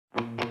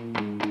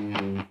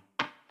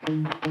Hi,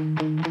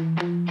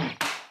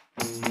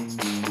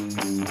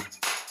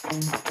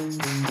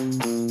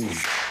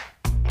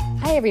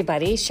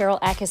 everybody. Cheryl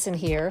Atkinson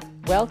here.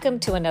 Welcome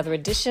to another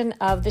edition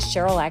of the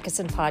Cheryl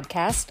Atkinson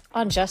podcast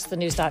on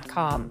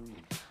justthenews.com.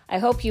 I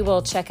hope you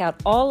will check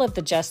out all of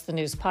the Just the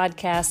News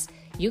podcasts.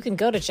 You can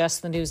go to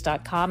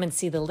justthenews.com and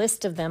see the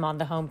list of them on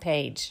the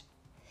homepage.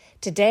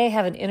 Today, I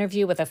have an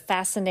interview with a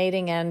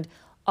fascinating and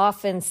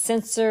often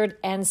censored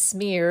and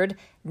smeared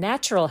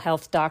natural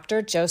health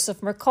doctor,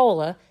 Joseph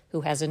Mercola,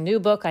 who has a new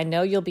book I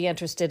know you'll be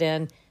interested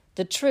in,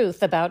 The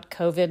Truth About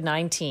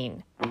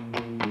Covid-19.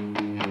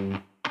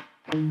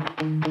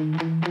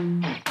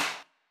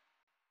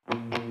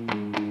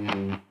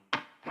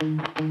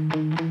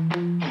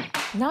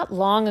 Not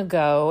long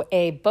ago,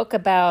 a book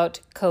about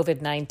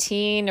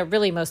COVID-19, or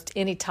really most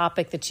any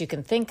topic that you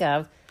can think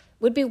of,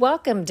 would be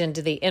welcomed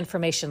into the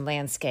information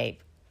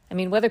landscape. I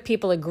mean, whether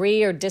people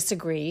agree or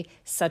disagree,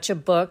 such a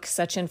book,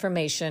 such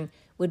information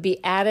would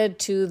be added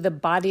to the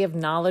body of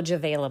knowledge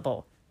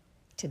available.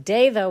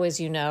 Today, though, as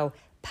you know,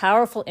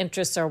 powerful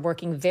interests are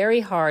working very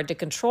hard to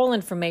control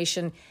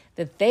information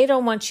that they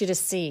don't want you to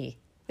see.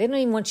 They don't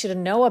even want you to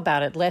know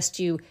about it, lest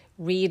you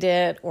read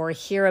it or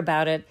hear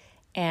about it,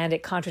 and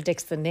it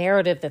contradicts the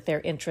narrative that their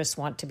interests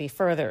want to be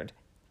furthered.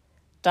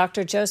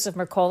 Dr. Joseph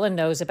Mercola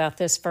knows about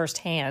this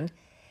firsthand.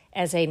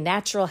 As a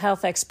natural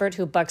health expert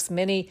who bucks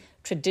many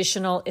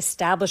traditional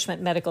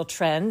establishment medical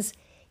trends,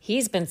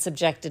 he's been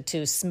subjected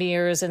to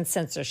smears and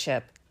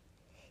censorship.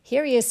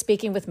 Here he is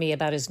speaking with me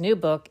about his new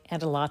book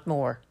and a lot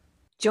more.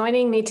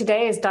 Joining me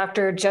today is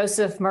Dr.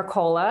 Joseph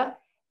Mercola.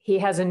 He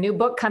has a new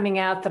book coming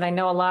out that I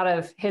know a lot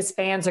of his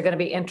fans are going to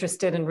be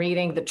interested in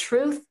reading, The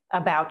Truth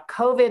About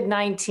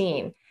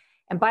COVID-19.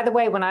 And by the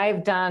way, when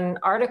I've done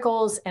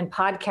articles and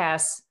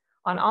podcasts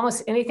on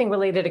almost anything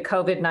related to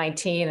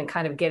COVID-19 and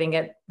kind of getting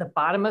at the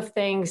bottom of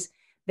things,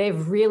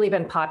 they've really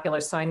been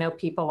popular. So I know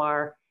people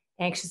are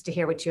anxious to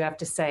hear what you have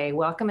to say.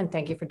 Welcome and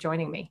thank you for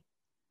joining me.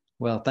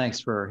 Well, thanks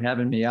for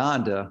having me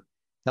on to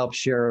help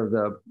share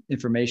the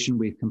information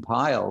we've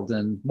compiled.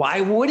 And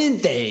why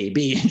wouldn't they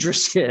be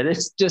interested?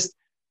 It's just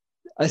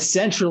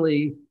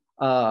essentially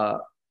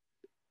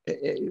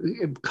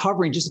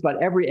covering just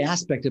about every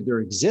aspect of their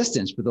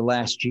existence for the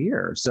last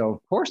year. So of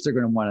course they're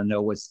going to want to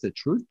know what's the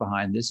truth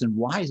behind this and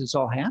why is this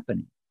all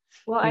happening?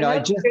 Well, I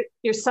know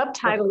your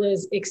subtitle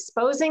is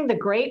Exposing the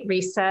Great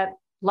Reset,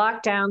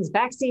 Lockdowns,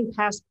 Vaccine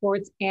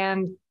Passports,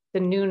 and the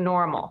New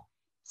Normal.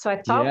 So I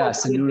thought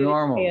yes, the new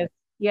normal.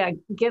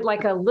 Get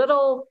like a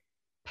little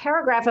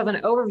paragraph of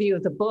an overview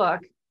of the book.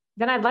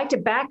 Then I'd like to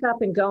back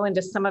up and go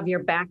into some of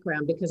your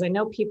background, because I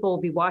know people will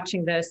be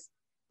watching this.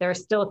 There are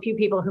still a few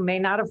people who may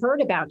not have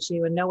heard about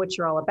you and know what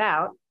you're all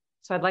about.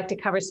 So I'd like to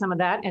cover some of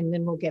that, and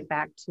then we'll get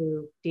back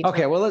to details.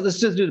 Okay, well, let's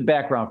just do the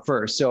background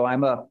first. So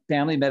I'm a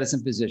family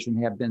medicine physician,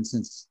 have been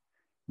since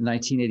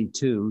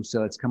 1982.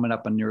 So it's coming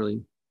up on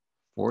nearly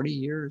 40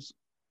 years,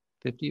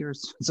 50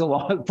 years. It's a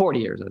long, 40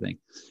 years, I think.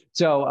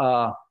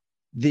 So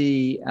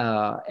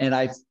and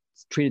I've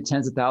treated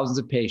tens of thousands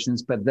of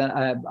patients, but then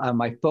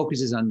my focus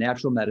is on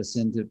natural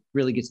medicine to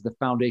really get to the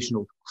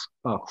foundational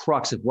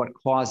crux of what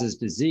causes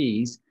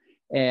disease,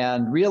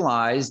 and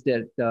realized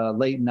that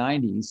late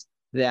 90s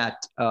that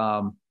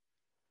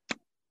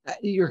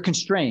you're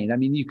constrained. I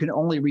mean, you can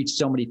only reach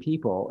so many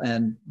people.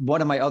 And one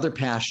of my other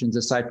passions,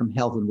 aside from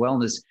health and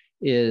wellness,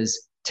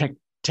 is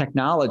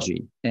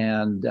technology.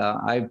 And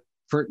I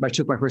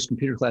took my first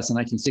computer class in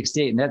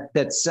 1968. And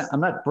that's I'm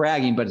not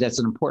bragging, but that's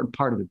an important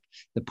part of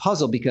the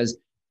puzzle, because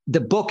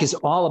the book is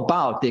all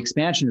about the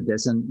expansion of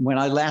this. And when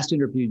I last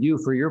interviewed you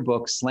for your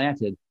book,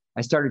 Slanted,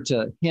 I started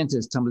to hint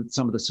at some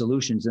of the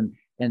solutions, and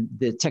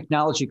the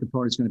technology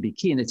component is going to be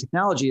key. And the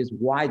technology is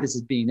why this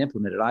is being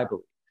implemented, I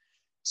believe.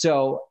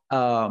 So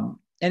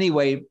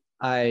anyway,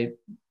 I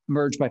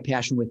merged my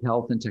passion with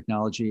health and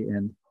technology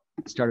and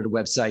started a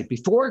website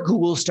before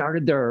Google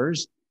started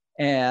theirs.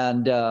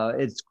 And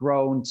it's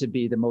grown to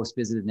be the most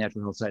visited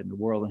natural health site in the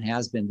world, and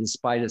has been,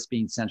 despite us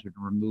being censored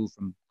and removed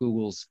from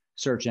Google's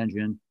search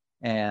engine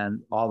and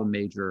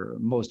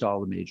most all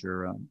the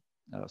major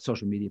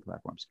social media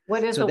platforms.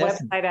 What is the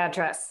website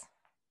address?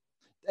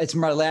 It's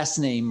my last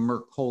name,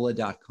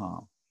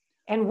 Mercola.com.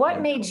 And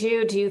what made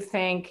you, do you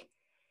think,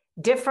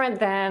 different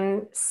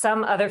than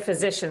some other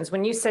physicians?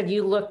 When you said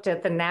you looked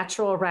at the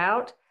natural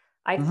route,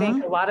 I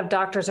think a lot of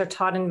doctors are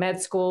taught in med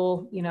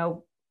school,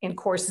 in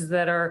courses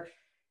that are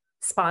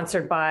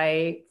sponsored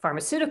by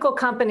pharmaceutical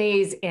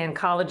companies and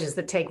colleges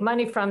that take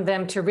money from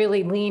them, to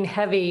really lean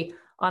heavy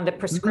on the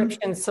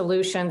prescription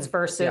solutions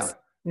versus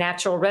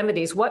natural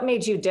remedies. What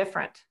made you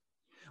different?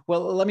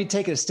 Well, let me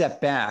take it a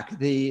step back.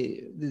 Wouldn't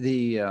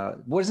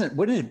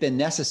it have been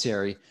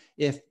necessary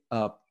if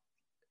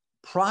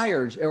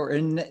prior, or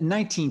in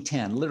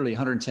 1910, literally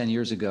 110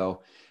 years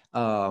ago,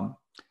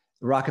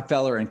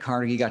 Rockefeller and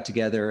Carnegie got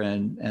together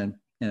and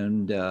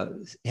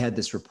had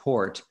this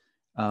report,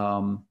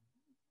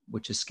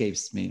 which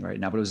escapes me right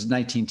now, but it was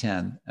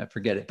 1910. I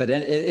forget it, but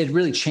it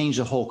really changed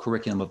the whole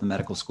curriculum of the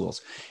medical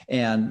schools.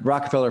 And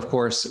Rockefeller, of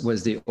course,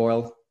 was the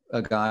oil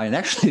a guy, and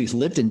actually he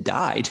lived and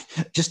died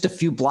just a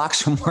few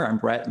blocks from where I'm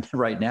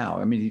right now.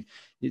 I mean,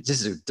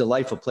 this is a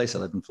delightful place. I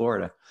live in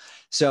Florida.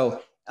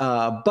 So,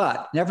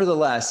 but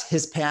nevertheless,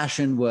 his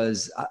passion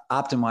was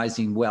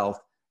optimizing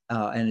wealth,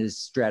 and his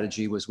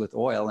strategy was with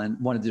oil. And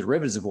one of the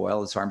derivatives of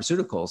oil is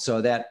pharmaceuticals.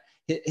 So that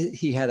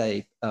he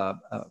had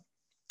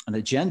an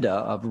agenda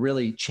of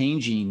really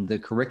changing the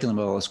curriculum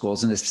of all the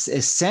schools, and it's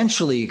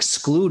essentially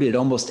excluded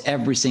almost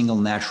every single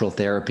natural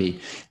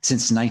therapy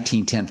since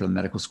 1910 from the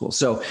medical school.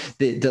 So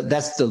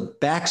that's the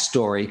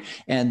backstory.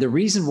 And the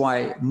reason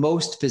why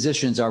most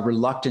physicians are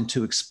reluctant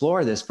to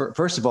explore this,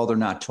 first of all, they're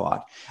not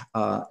taught.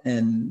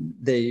 And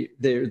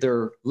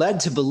they're led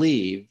to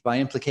believe by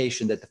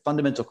implication that the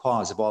fundamental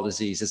cause of all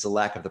disease is the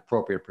lack of the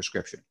appropriate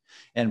prescription.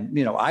 And,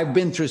 I've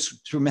been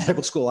through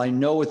medical school. I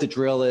know what the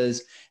drill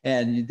is.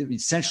 And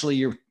essentially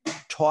you're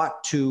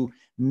taught to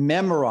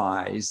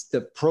memorize the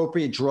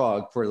appropriate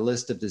drug for a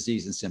list of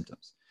disease and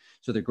symptoms.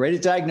 So they're great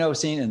at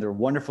diagnosing and they're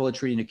wonderful at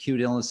treating acute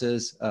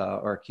illnesses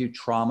or acute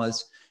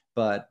traumas,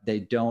 but they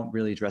don't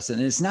really address it.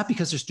 And it's not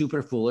because they're stupid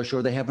or foolish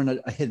or they have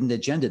a hidden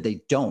agenda.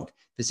 They don't.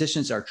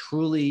 Physicians are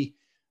truly,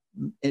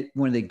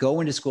 when they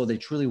go into school, they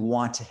truly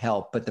want to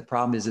help. But the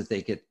problem is that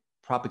they get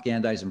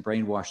propagandized and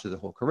brainwashed through the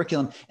whole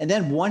curriculum. And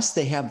then once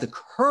they have the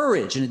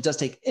courage, and it does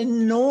take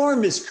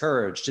enormous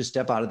courage to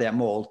step out of that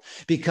mold,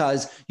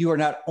 because you are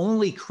not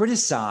only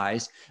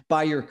criticized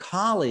by your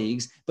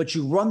colleagues, but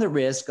you run the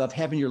risk of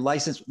having your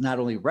license not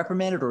only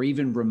reprimanded or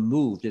even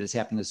removed. It has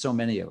happened to so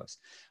many of us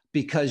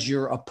because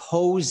you're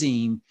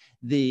opposing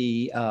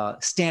the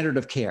standard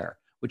of care,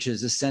 which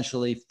is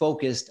essentially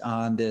focused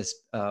on this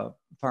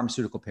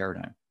pharmaceutical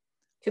paradigm.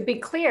 To be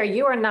clear,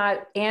 you are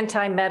not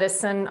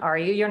anti-medicine, are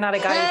you? You're not a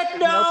guy who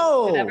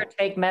no. should ever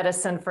take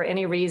medicine for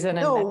any reason.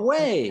 No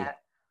way.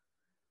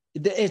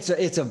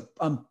 It's an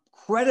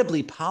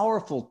incredibly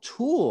powerful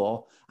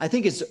tool. I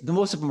think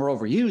most of them are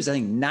overused. I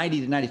think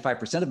 90 to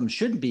 95% of them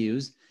shouldn't be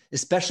used,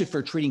 especially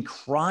for treating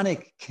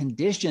chronic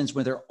conditions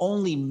where they're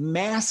only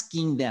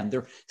masking them.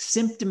 They're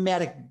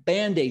symptomatic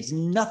Band-Aids,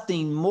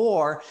 nothing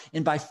more.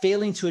 And by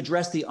failing to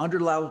address the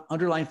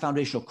underlying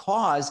foundational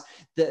cause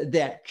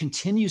that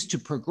continues to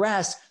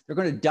progress, they're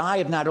going to die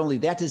of not only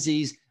that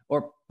disease,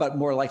 but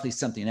more likely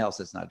something else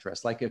that's not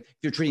addressed. Like if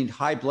you're treating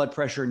high blood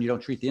pressure and you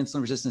don't treat the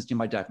insulin resistance, you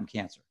might die from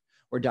cancer,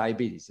 or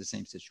diabetes, the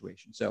same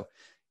situation. So,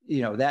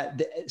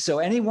 so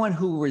anyone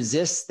who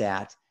resists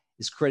that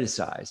is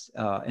criticized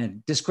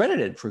and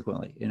discredited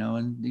frequently,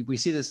 and we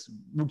see this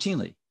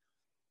routinely.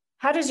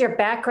 How does your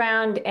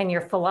background and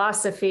your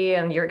philosophy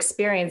and your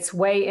experience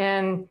weigh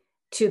in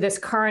to this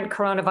current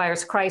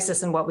coronavirus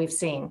crisis and what we've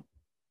seen?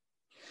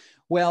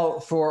 Well,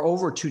 for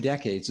over 2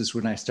 decades is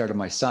when I started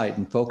my site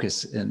and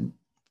focus, and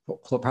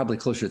probably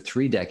closer to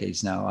 3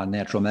 decades now, on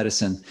natural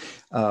medicine.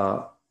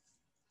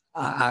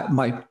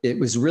 It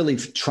was really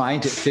trying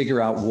to figure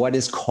out what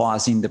is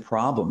causing the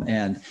problem.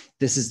 And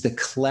this is the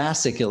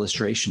classic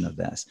illustration of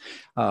this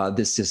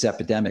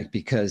epidemic,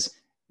 because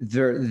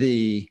there's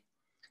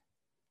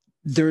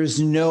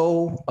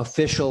no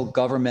official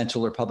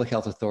governmental or public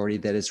health authority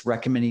that is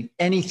recommending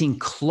anything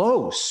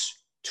close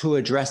to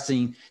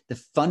addressing the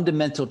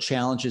fundamental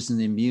challenges in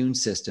the immune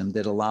system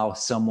that allow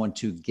someone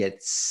to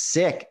get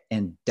sick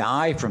and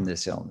die from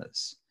this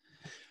illness.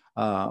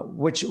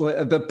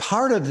 But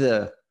part of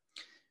the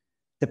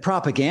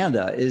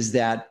propaganda is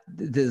that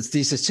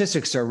these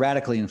statistics are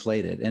radically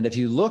inflated. And if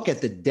you look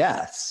at the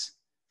deaths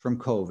from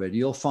COVID,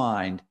 you'll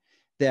find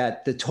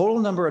that the total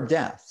number of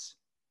deaths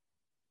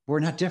were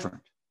not different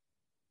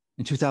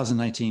in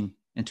 2019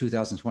 and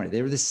 2020.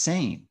 They were the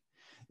same.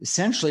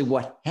 Essentially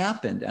what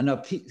happened, and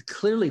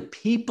clearly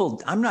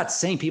people, I'm not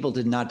saying people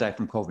did not die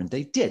from COVID.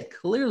 They did,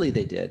 clearly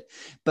they did.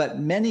 But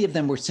many of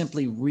them were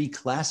simply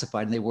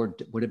reclassified and they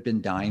would have been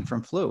dying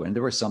from flu. And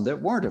there were some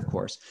that weren't, of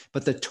course.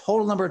 But the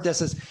total number of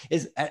deaths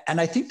is,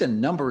 and I think the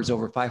number is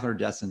over 500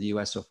 deaths in the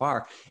US so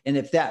far. And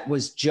if that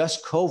was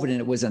just COVID and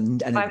it was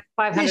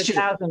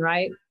 500,000,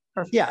 right?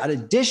 Yeah, an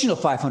additional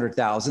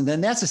 500,000, then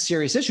that's a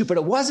serious issue, but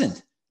it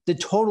wasn't. The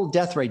total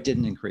death rate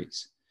didn't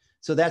increase.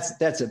 So that's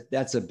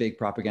a big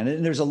propaganda.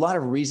 And there's a lot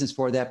of reasons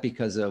for that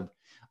because of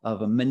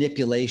a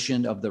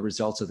manipulation of the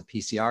results of the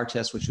PCR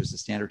test, which was the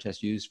standard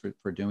test used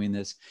for doing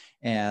this.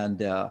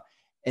 And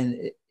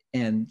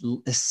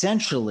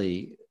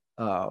essentially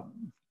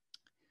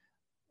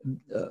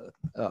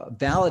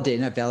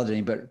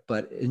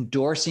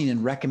endorsing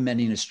and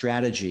recommending a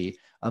strategy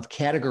of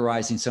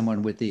categorizing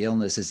someone with the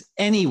illness as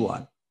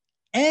anyone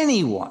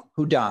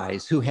who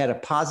dies, who had a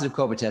positive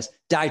COVID test,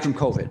 died from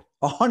COVID.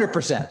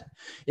 100%.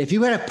 If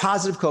you had a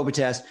positive COVID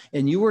test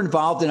and you were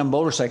involved in a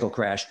motorcycle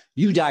crash,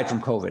 you died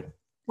from COVID.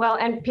 Well,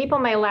 and people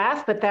may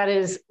laugh, but that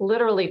is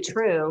literally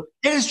true.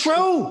 It is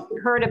true. We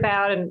heard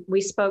about, and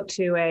we spoke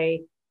to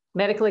a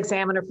medical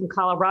examiner from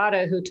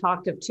Colorado who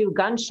talked of 2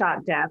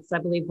 gunshot deaths. I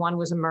believe one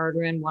was a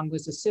murder and one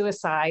was a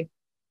suicide.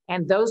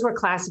 And those were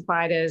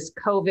classified as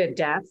COVID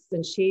deaths.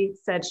 And she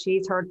said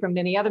she's heard from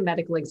many other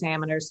medical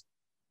examiners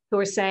who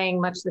are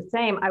saying much the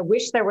same. I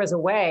wish there was a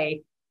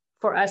way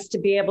for us to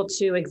be able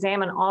to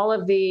examine all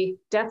of the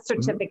death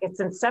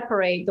certificates and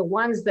separate the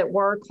ones that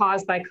were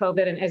caused by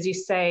COVID. And as you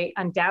say,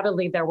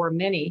 undoubtedly there were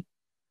many,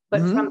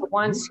 but from the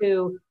ones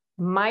who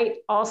might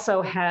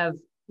also have,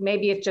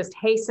 maybe it just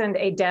hastened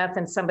a death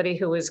in somebody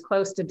who was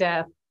close to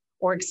death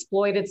or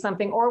exploited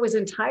something or was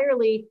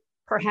entirely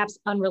perhaps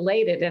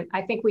unrelated. And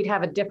I think we'd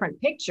have a different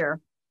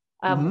picture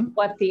of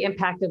what the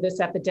impact of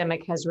this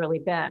epidemic has really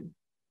been.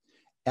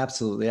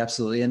 Absolutely,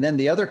 absolutely. And then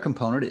the other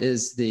component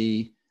is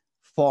the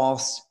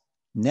false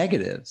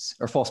negatives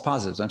or false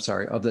positives, I'm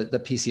sorry, of the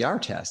PCR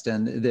test.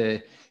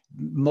 And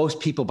most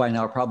people by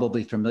now are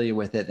probably familiar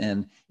with it.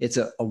 And it's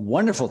a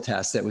wonderful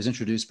test that was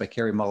introduced by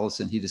Kerry Mullis,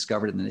 and he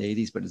discovered it in the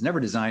 80s, but it's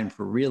never designed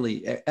for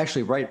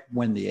actually right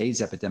when the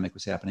AIDS epidemic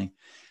was happening.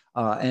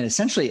 And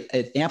essentially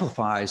it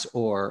amplifies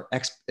or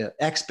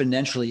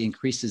exponentially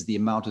increases the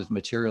amount of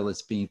material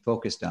that's being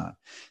focused on.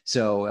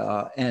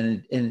 So,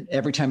 and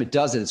every time it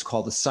does it, it's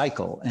called a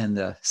cycle. And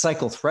the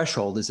cycle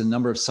threshold is a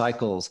number of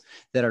cycles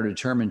that are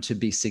determined to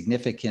be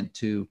significant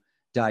to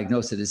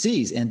diagnose the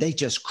disease. And they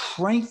just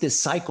crank this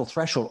cycle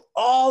threshold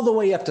all the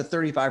way up to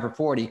 35 or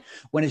 40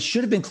 when it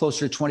should have been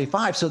closer to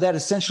 25. So that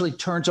essentially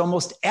turns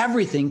almost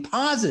everything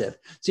positive.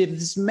 So you have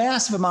this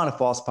massive amount of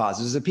false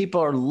positives that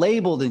people are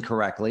labeled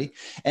incorrectly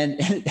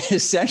and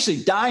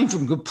essentially dying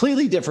from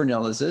completely different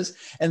illnesses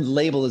and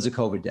labeled as a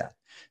COVID death.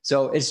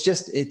 So it's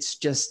just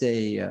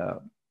a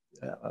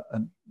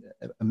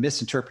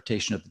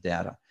misinterpretation of the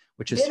data,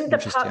 which is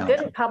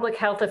didn't public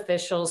health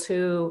officials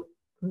who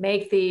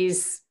make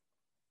these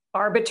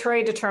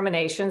arbitrary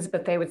determinations,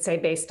 but they would say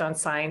based on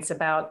science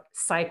about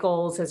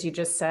cycles, as you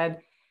just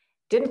said,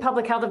 didn't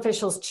public health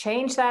officials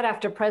change that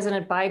after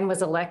President Biden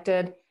was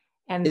elected?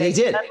 And they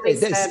did.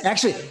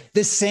 Actually,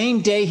 the same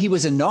day he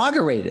was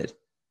inaugurated,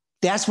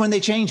 that's when they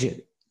changed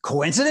it.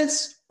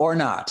 Coincidence or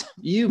not?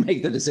 You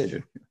make the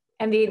decision.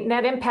 And the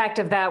net impact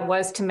of that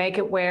was to make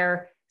it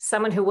where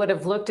someone who would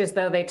have looked as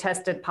though they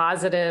tested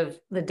positive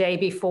the day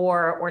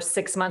before or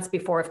 6 months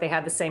before if they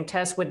had the same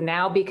test would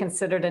now be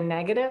considered a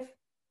negative?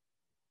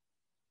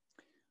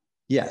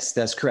 Yes,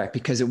 that's correct,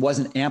 because it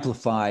wasn't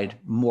amplified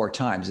more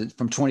times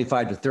from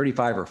 25 to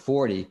 35 or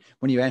 40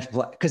 when you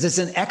amplify, because it's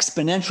an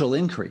exponential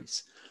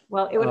increase.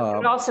 Well, it would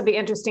also be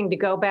interesting to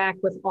go back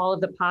with all of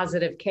the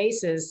positive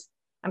cases.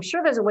 I'm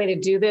sure there's a way to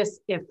do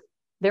this if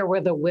there were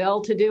the will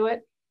to do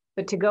it,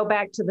 but to go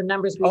back to the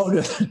numbers we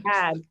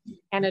had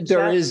and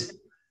adjust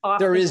off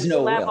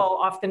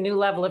the new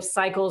level of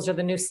cycles or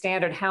the new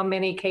standard, how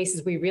many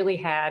cases we really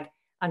had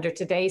under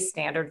today's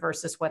standard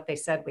versus what they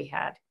said we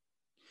had.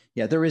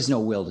 Yeah, there is no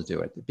will to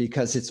do it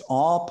because it's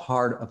all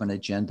part of an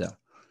agenda.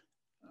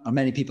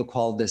 Many people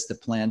call this the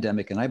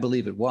plandemic, and I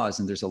believe it was,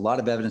 and there's a lot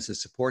of evidence to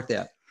support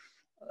that.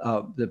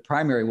 The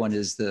primary one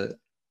is the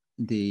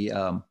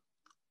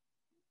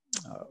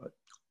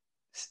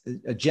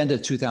Agenda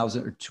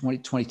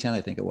 2010,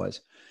 I think it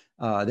was,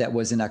 that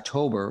was in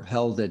October,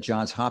 held at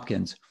Johns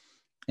Hopkins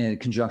in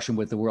conjunction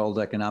with the World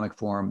Economic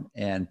Forum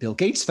and Bill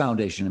Gates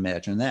Foundation.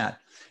 Imagine that.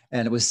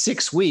 And it was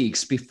 6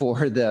 weeks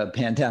before the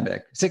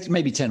pandemic,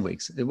 maybe 10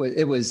 weeks. It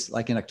was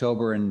like in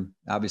October, and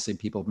obviously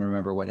people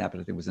remember what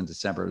happened. I think it was in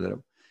December that it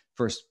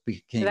first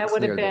became. So that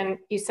would have been,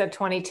 you said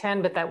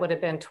 2010, but that would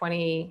have been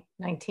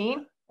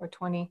 2019 or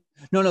 20?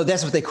 No,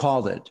 that's what they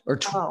called it.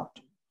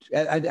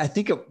 I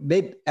think it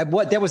maybe that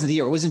wasn't the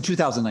year. It was in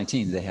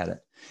 2019 they had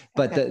it,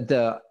 but okay.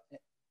 the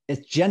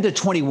Agenda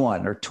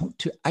 21 or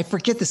I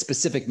forget the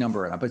specific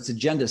number, but it's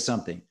Agenda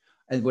something.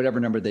 And whatever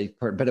number they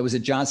heard, but it was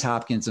at Johns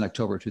Hopkins in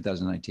October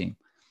 2019.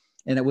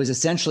 And it was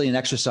essentially an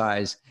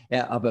exercise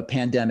of a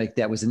pandemic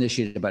that was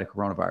initiated by the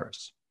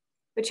coronavirus.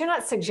 But you're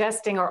not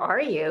suggesting, or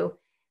are you,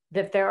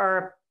 that there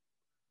are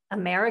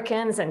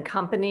Americans and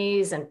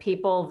companies and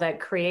people that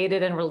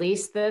created and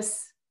released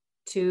this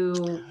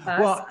to us?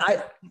 Well,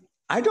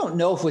 I don't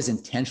know if it was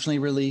intentionally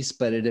released,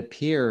 but it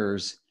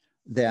appears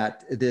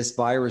that this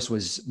virus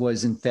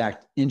was in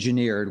fact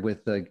engineered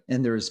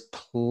and there's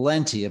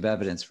plenty of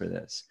evidence for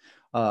this.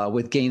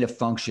 With gain of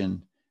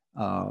function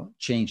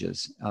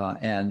changes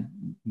and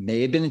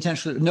may have been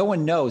intentionally. No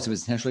one knows if it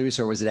was intentionally released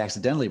or was it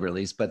accidentally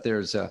released, but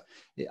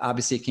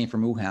obviously it came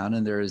from Wuhan,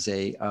 and there is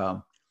a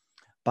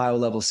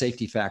biolevel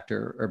safety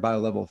factor or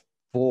biolevel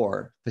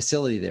 4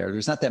 facility there.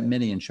 There's not that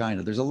many in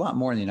China. There's a lot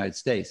more in the United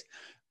States,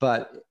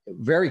 but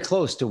very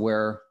close to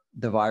where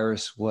the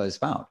virus was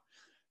found.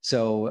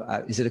 So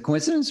is it a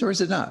coincidence or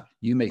is it not?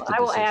 You make the decision.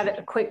 I will add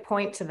a quick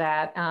point to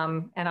that,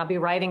 and I'll be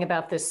writing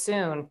about this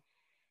soon.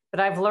 But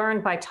I've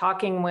learned by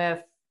talking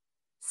with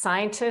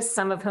scientists,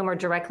 some of whom are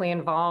directly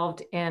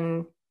involved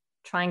in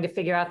trying to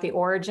figure out the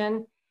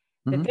origin,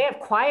 that they have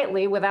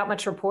quietly, without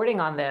much reporting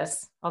on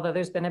this, although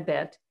there's been a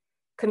bit,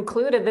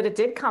 concluded that it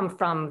did come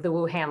from the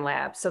Wuhan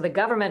lab. So the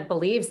government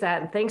believes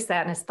that and thinks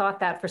that and has thought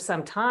that for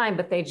some time,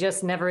 but they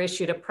just never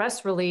issued a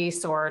press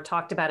release or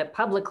talked about it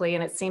publicly.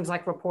 And it seems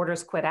like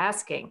reporters quit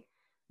asking.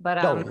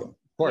 But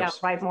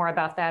write more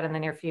about that in the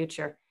near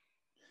future.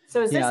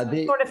 So is this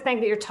the sort of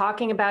thing that you're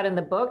talking about in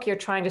the book? You're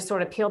trying to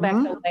sort of peel back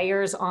the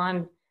layers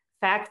on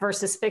fact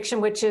versus fiction,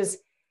 which is,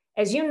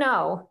 as you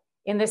know,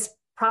 in this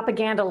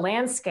propaganda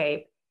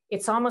landscape,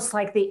 it's almost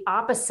like the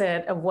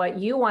opposite of what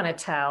you want to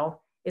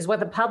tell is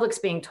what the public's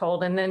being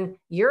told. And then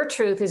your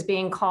truth is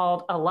being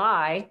called a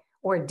lie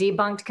or a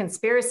debunked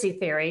conspiracy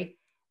theory.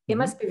 It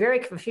must be very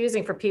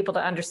confusing for people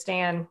to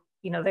understand.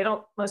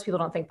 Most people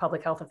don't think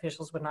public health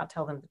officials would not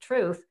tell them the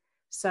truth.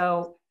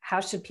 So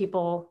how should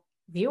people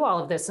view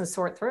all of this and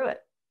sort through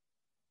it?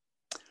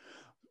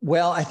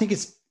 Well, I think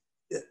it's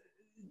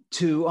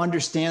to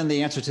understand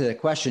the answer to that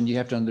question, you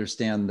have to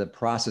understand the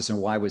process and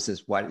why was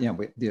this,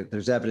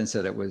 there's evidence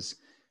that it was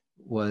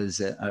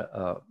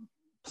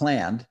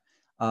planned,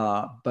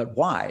 but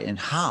why and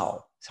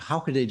how? So how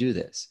could they do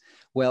this?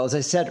 Well, as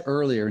I said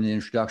earlier in the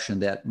introduction,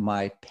 that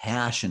my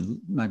passion,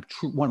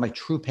 one of my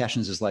true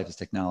passions in life is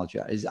technology.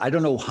 I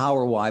don't know how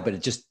or why, but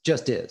it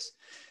just is,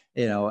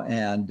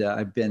 and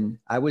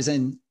I was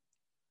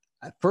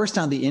first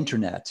on the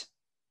internet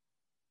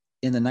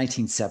in the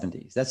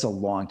 1970s. That's a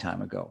long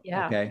time ago.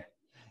 Yeah. Okay.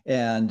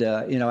 And,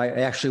 I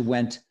actually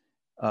went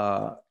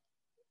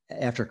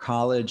after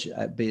college.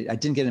 I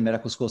didn't get into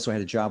medical school, so I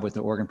had a job with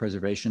the organ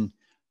preservation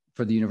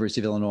for the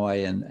University of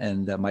Illinois.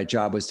 And my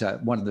job was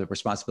one of the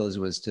responsibilities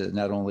was to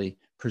not only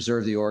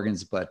preserve the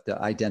organs, but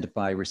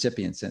identify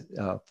recipients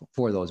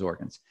for those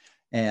organs.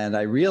 And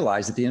I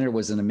realized that the internet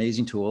was an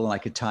amazing tool and I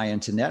could tie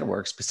into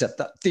networks,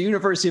 except the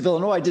University of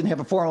Illinois didn't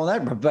have a formal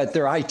network, but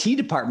their IT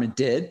department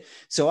did.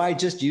 So I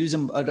just used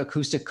an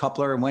acoustic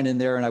coupler and went in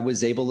there and I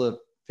was able to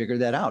figure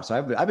that out. So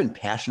I've been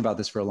passionate about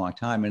this for a long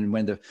time. And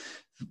when the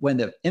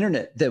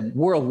internet, the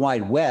World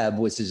Wide Web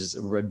was just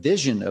a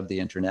revision of the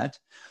internet,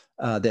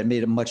 that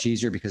made it much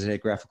easier because it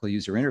had graphical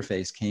user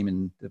interface, came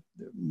in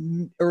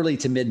the early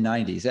to mid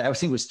 90s. I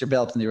think it was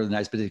developed in the early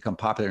 90s, but it didn't become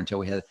popular until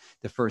we had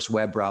the first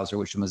web browser,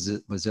 which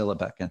was Mozilla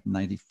back in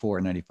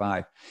 94,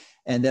 95.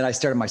 And then I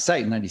started my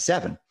site in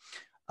 97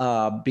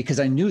 because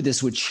I knew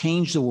this would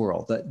change the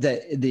world.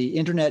 The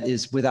internet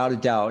is without a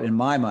doubt, in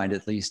my mind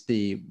at least,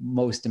 the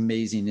most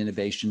amazing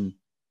innovation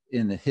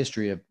in the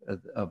history of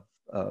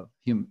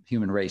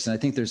human race. And I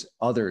think there's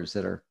others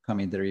that are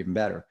coming that are even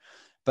better.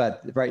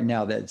 But right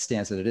now that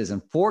stands that it is.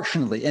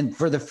 Unfortunately, and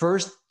for the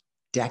first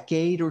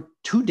decade or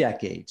two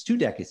decades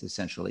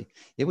essentially,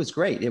 it was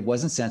great. It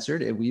wasn't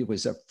censored. It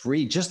was a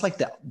free, just like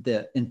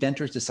the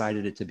inventors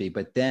decided it to be.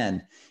 But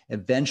then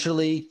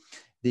eventually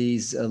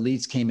these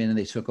elites came in and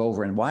they took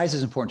over. And why is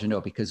this important to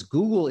know? Because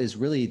Google is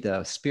really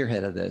the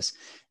spearhead of this.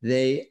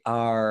 They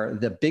are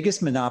the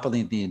biggest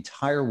monopoly in the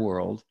entire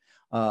world.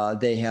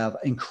 They have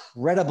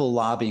incredible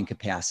lobbying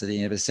capacity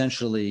and have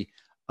essentially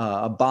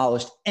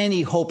abolished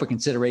any hope or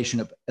consideration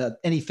of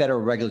any federal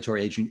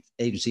regulatory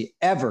agency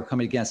ever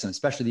coming against them,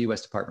 especially the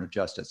U.S. Department of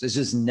Justice. It's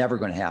just never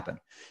going to happen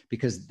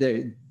because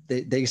they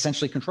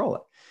essentially control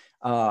it.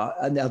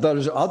 And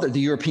the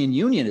European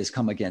Union has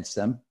come against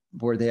them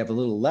where they have a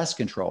little less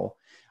control,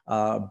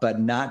 but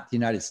not the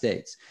United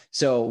States.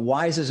 So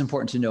why is this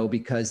important to know?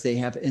 Because they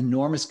have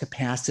enormous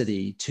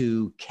capacity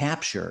to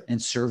capture and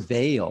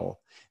surveil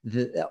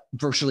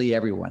virtually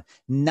everyone.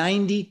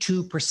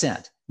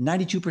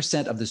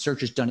 92% of the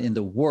searches done in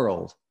the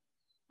world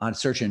on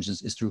search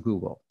engines is through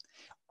Google.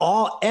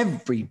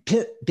 Every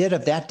bit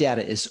of that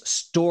data is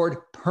stored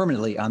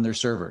permanently on their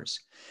servers.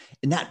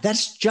 And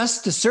that's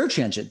just the search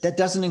engine. That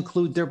doesn't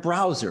include their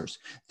browsers,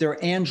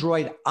 their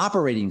Android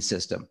operating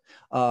system,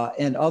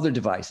 and other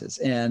devices.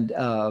 And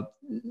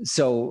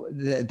so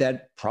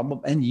that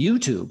problem, and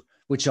YouTube,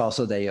 which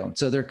also they own.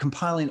 So they're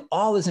compiling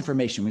all this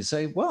information. We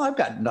say, well, I've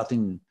got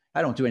nothing,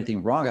 I don't do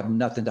anything wrong. I have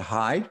nothing to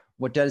hide.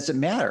 What does it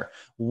matter?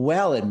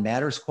 Well, it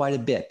matters quite a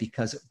bit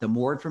because the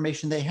more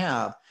information they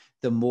have,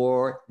 the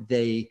more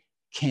they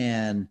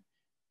can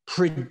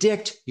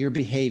predict your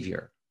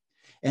behavior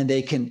and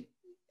they can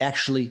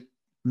actually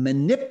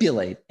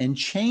manipulate and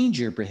change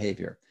your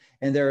behavior.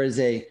 And there is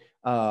a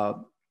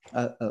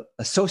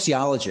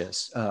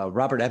sociologist,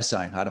 Robert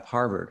Epstein out of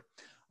Harvard.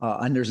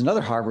 And there's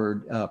another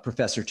Harvard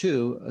professor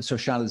too,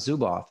 Shoshana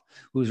Zuboff,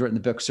 who's written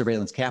the book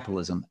Surveillance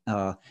Capitalism,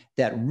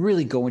 that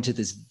really go into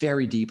this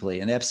very deeply.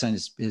 And Epstein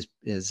is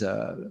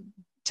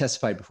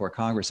testified before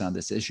Congress on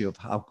this issue of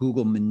how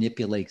Google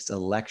manipulates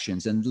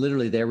elections. And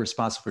literally they're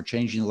responsible for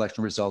changing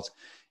election results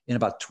in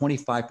about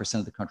 25%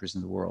 of the countries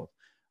in the world.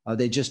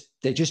 They just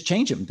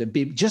change them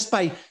just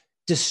by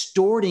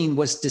distorting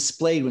what's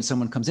displayed when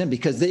someone comes in,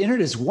 because the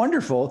internet is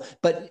wonderful,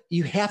 but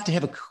you have to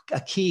have a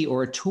key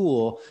or a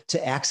tool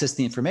to access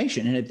the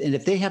information. And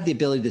if they have the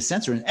ability to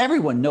censor, and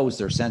everyone knows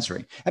they're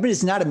censoring, I mean,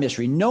 it's not a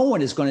mystery. No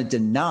one is going to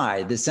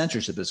deny the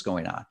censorship that's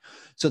going on.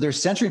 So they're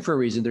censoring for a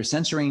reason. They're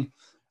censoring,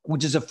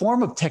 which is a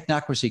form of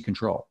technocracy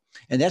control.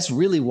 And that's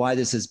really why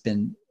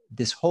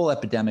this whole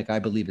epidemic, I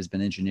believe, has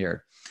been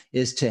engineered,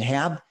 is to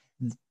have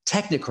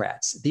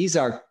technocrats. These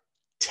are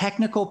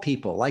technical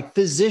people like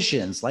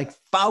physicians, like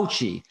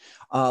Fauci,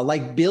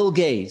 like Bill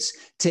Gates,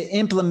 to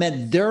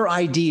implement their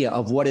idea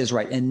of what is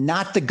right and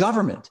not the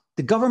government.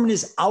 The government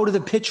is out of the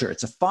picture.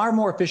 It's a far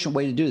more efficient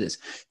way to do this.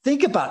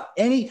 Think about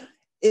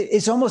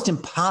it's almost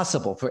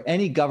impossible for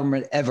any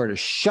government ever to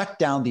shut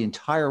down the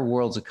entire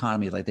world's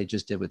economy like they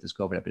just did with this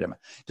COVID epidemic.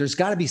 There's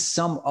got to be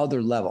some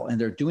other level, and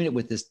they're doing it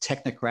with this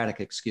technocratic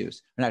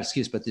excuse, or not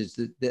excuse, but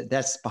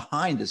that's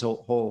behind this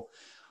whole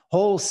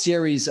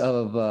series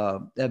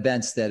of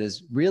events that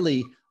is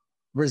really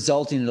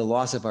resulting in the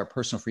loss of our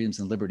personal freedoms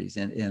and liberties.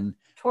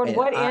 Toward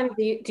what end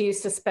do you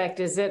suspect?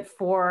 Is it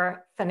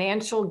for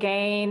financial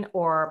gain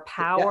or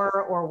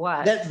power or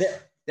what?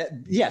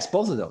 Yes,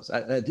 both of those.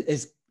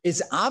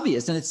 It's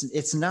obvious, and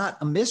it's not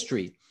a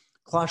mystery.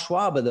 Klaus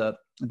Schwab,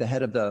 the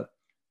head of the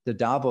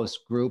Davos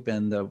Group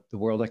and the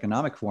World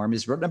Economic Forum,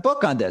 has written a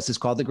book on this. It's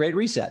called The Great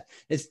Reset.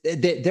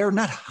 They're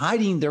not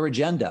hiding their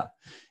agenda,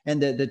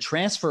 and the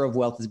transfer of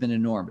wealth has been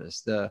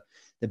enormous. The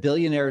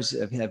billionaires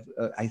have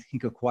I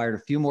think, acquired a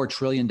few more $1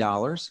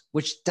 trillion,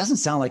 which doesn't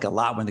sound like a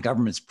lot when the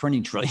government's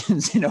printing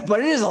trillions, but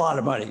it is a lot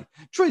of money.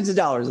 Trillions of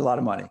dollars is a lot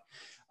of money,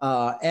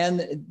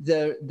 and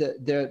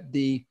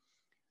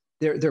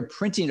they're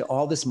printing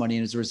all this money,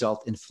 and as a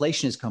result,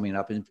 inflation is coming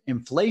up. And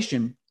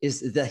inflation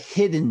is the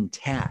hidden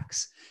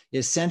tax.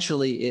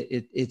 Essentially,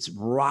 it's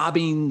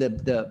robbing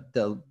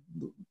the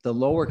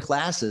lower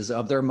classes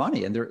of their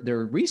money and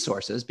their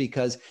resources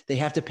because they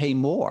have to pay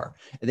more.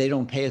 They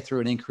don't pay it through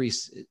an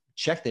increased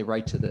check they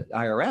write to the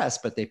IRS,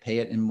 but they pay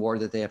it in more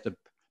that they have to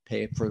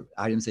pay for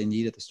items they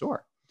need at the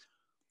store.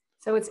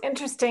 So it's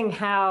interesting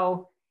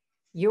how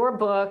your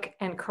book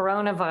and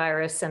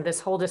coronavirus and this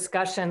whole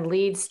discussion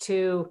leads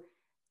to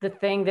the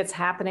thing that's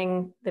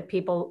happening that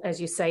people, as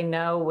you say,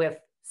 know with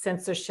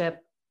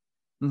censorship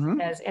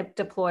as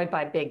deployed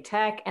by big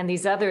tech and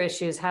these other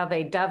issues, how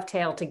they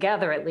dovetail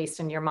together, at least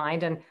in your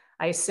mind. And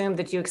I assume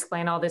that you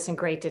explain all this in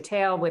great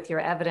detail with your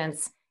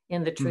evidence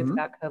in The Truth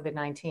About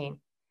COVID-19.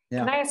 Yeah.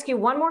 Can I ask you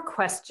one more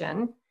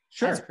question?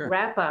 Sure.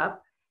 Wrap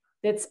up.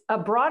 It's a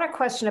broader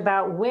question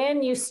about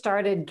when you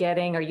started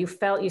getting, or you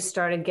felt you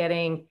started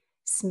getting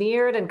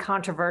smeared and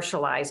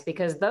controversialized,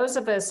 because those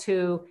of us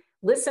who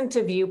listen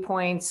to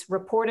viewpoints,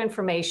 report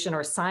information,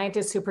 or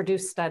scientists who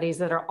produce studies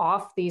that are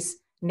off these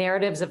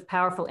narratives of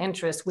powerful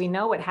interests, we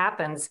know what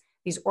happens.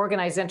 These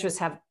organized interests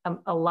have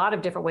a lot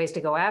of different ways to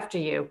go after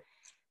you.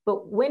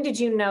 But when did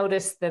you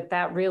notice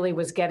that really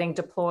was getting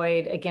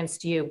deployed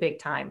against you big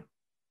time?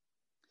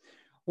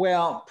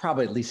 Well,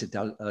 probably at least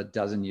a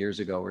dozen years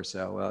ago or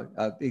so.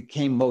 It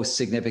came most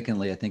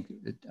significantly, I think,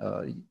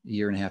 a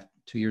year and a half,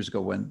 2 years ago,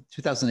 when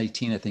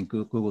 2018, I think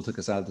Google took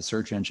us out of the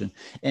search engine.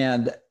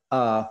 And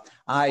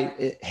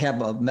I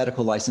have a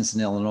medical license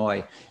in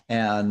Illinois,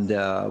 and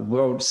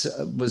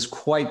was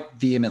quite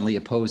vehemently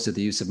opposed to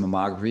the use of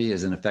mammography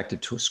as an effective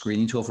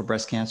screening tool for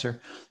breast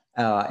cancer.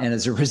 And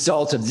as a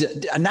result of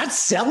not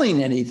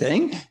selling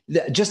anything,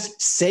 just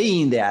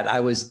saying that, I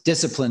was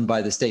disciplined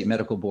by the state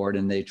medical board,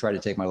 and they tried to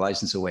take my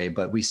license away.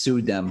 But we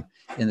sued them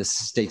in the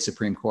state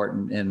Supreme Court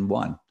and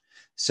won.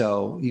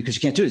 So, because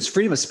you can't do it, it's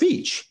freedom of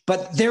speech.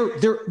 But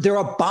they're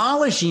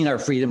abolishing our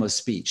freedom of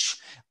speech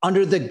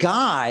under the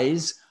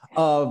guise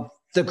of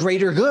the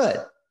greater good.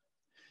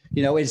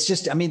 It's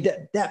just, I mean,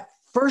 that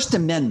First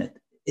Amendment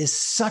is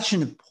such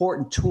an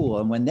important tool.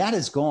 And when that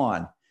is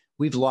gone,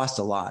 we've lost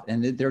a lot,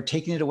 and they're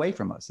taking it away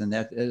from us. And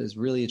that is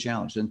really a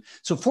challenge. And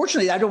so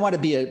fortunately, I don't want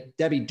to be a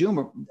Debbie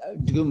doom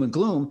and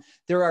gloom.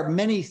 There are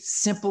many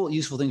simple,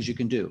 useful things you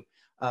can do.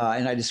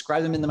 And I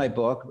describe them in my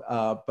book,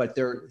 but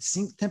they're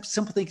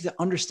simple things to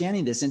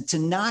understanding this and to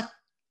not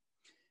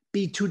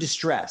be too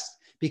distressed.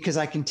 Because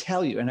I can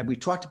tell you, and we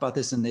talked about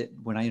this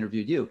when I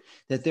interviewed you,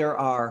 that there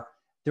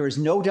is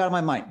no doubt in my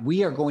mind,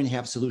 we are going to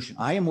have a solution.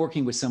 I am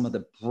working with some of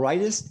the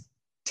brightest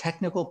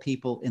technical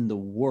people in the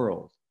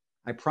world,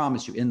 I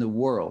promise you, in the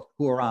world,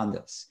 who are on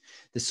this.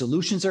 The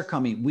solutions are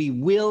coming. We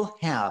will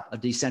have a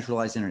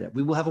decentralized internet.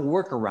 We will have a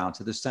workaround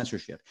to the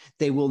censorship.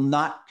 They will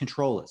not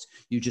control us.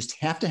 You just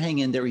have to hang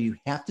in there. You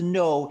have to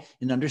know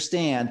and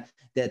understand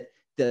that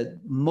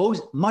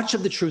much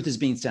of the truth is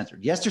being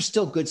censored. Yes, there's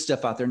still good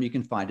stuff out there, and you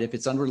can find it if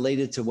it's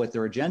unrelated to what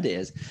their agenda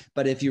is.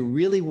 But if you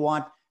really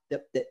want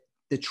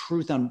the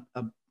truth on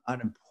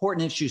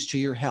important issues to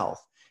your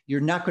health,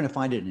 you're not going to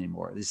find it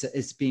anymore.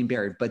 It's being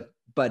buried.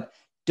 But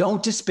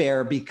don't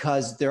despair,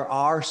 because there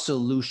are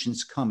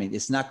solutions coming.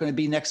 It's not going to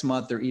be next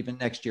month or even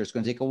next year. It's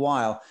going to take a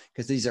while,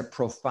 because these are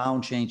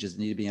profound changes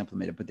that need to be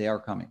implemented, but they are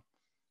coming.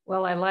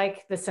 Well, I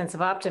like the sense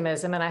of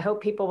optimism, and I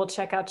hope people will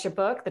check out your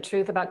book, The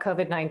Truth About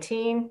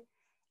COVID-19.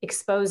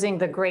 Exposing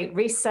the Great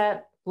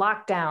Reset,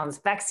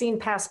 lockdowns, vaccine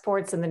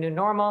passports, and the new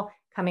normal,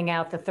 coming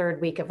out the third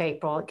week of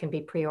April. It can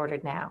be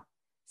pre-ordered now.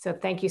 So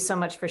thank you so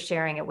much for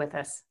sharing it with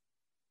us.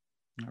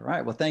 All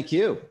right. Well, thank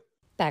you.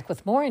 Back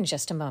with more in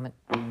just a moment.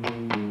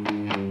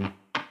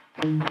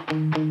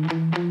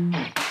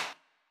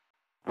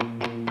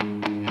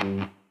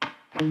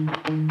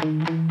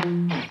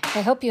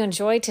 I hope you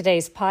enjoyed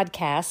today's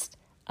podcast.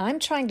 I'm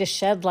trying to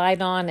shed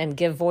light on and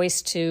give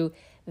voice to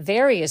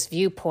various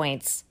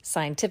viewpoints,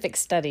 scientific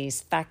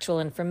studies, factual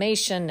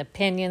information,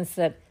 opinions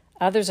that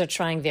others are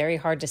trying very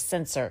hard to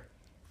censor.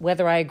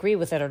 Whether I agree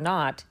with it or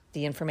not,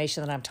 the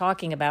information that I'm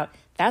talking about,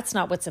 that's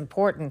not what's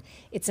important.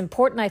 It's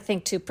important, I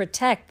think, to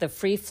protect the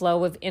free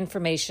flow of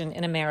information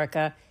in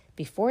America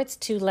before it's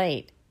too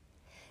late.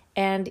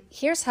 And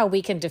here's how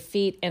we can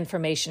defeat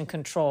information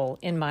control,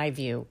 in my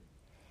view.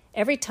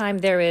 Every time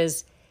there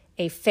is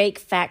a fake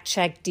fact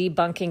check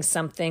debunking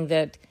something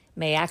that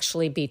may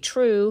actually be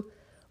true,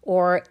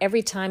 or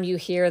every time you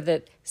hear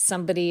that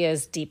somebody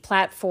is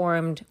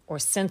deplatformed or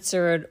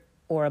censored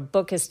or a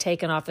book is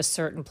taken off a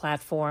certain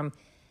platform,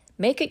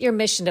 make it your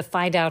mission to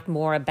find out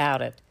more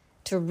about it,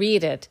 to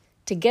read it,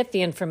 to get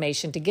the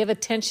information, to give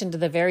attention to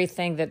the very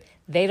thing that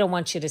they don't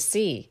want you to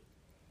see.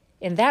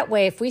 In that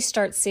way, if we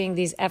start seeing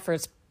these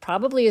efforts,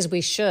 probably as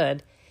we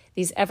should,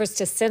 these efforts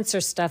to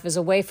censor stuff as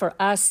a way for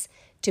us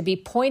to be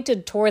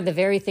pointed toward the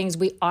very things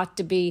we ought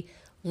to be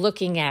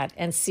looking at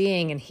and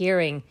seeing and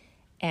hearing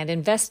and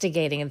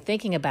investigating and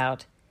thinking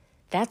about,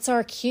 that's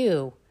our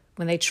cue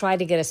when they try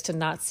to get us to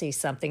not see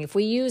something. If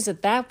we use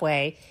it that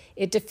way,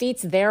 it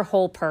defeats their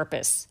whole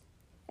purpose.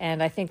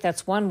 And I think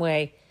that's one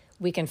way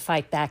we can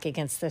fight back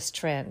against this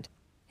trend.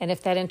 And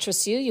if that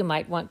interests you, you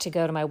might want to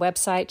go to my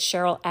website,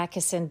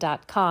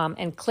 SherylAttkisson.com,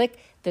 and click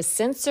the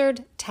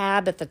Censored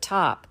tab at the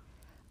top.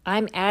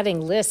 I'm adding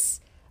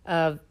lists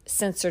of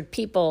censored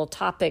people,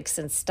 topics,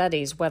 and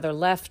studies, whether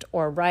left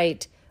or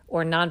right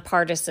or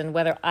nonpartisan,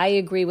 whether I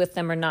agree with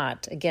them or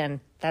not.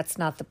 Again, that's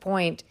not the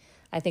point.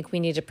 I think we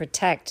need to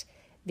protect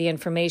the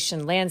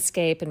information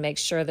landscape and make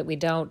sure that we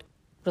don't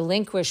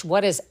relinquish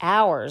what is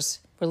ours,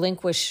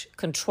 relinquish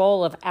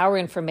control of our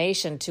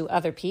information to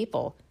other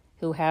people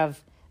who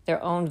have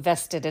their own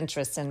vested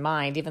interests in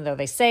mind, even though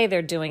they say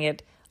they're doing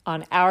it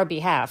on our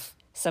behalf,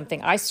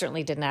 something I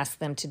certainly didn't ask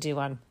them to do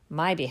on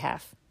my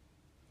behalf.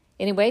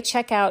 Anyway,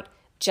 check out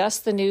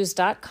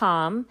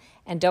justthenews.com,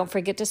 and don't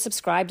forget to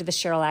subscribe to the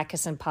Sheryl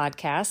Attkisson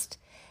podcast.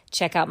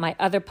 Check out my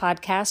other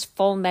podcast,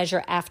 Full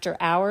Measure After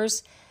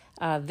Hours.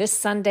 This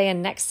Sunday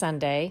and next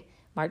Sunday,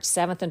 March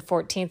 7th and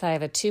 14th, I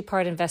have a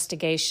 2-part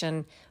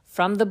investigation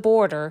from the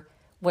border,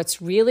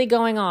 what's really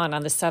going on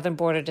the southern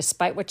border,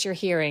 despite what you're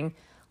hearing,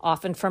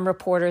 often from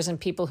reporters and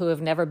people who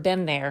have never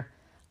been there.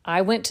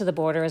 I went to the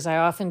border, as I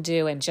often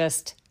do, and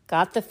just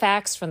got the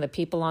facts from the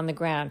people on the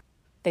ground.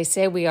 They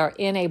say we are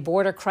in a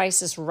border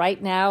crisis right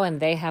now, and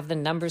they have the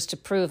numbers to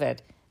prove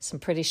it. Some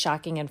pretty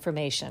shocking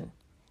information.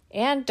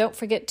 And don't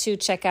forget to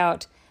check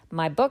out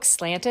my book,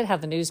 Slanted, How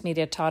the News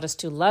Media Taught Us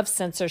to Love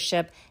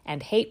Censorship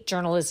and Hate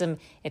Journalism.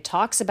 It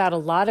talks about a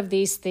lot of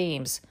these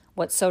themes,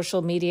 what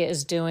social media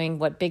is doing,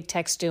 what big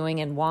tech's doing,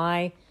 and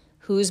why,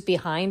 who's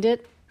behind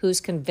it,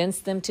 who's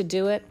convinced them to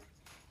do it.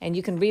 And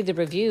you can read the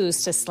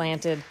reviews to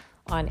Slanted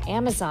on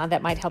Amazon.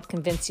 That might help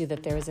convince you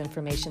that there is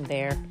information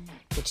there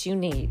that you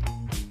need.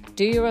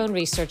 Do your own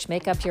research,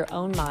 make up your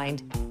own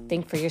mind,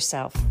 think for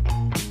yourself.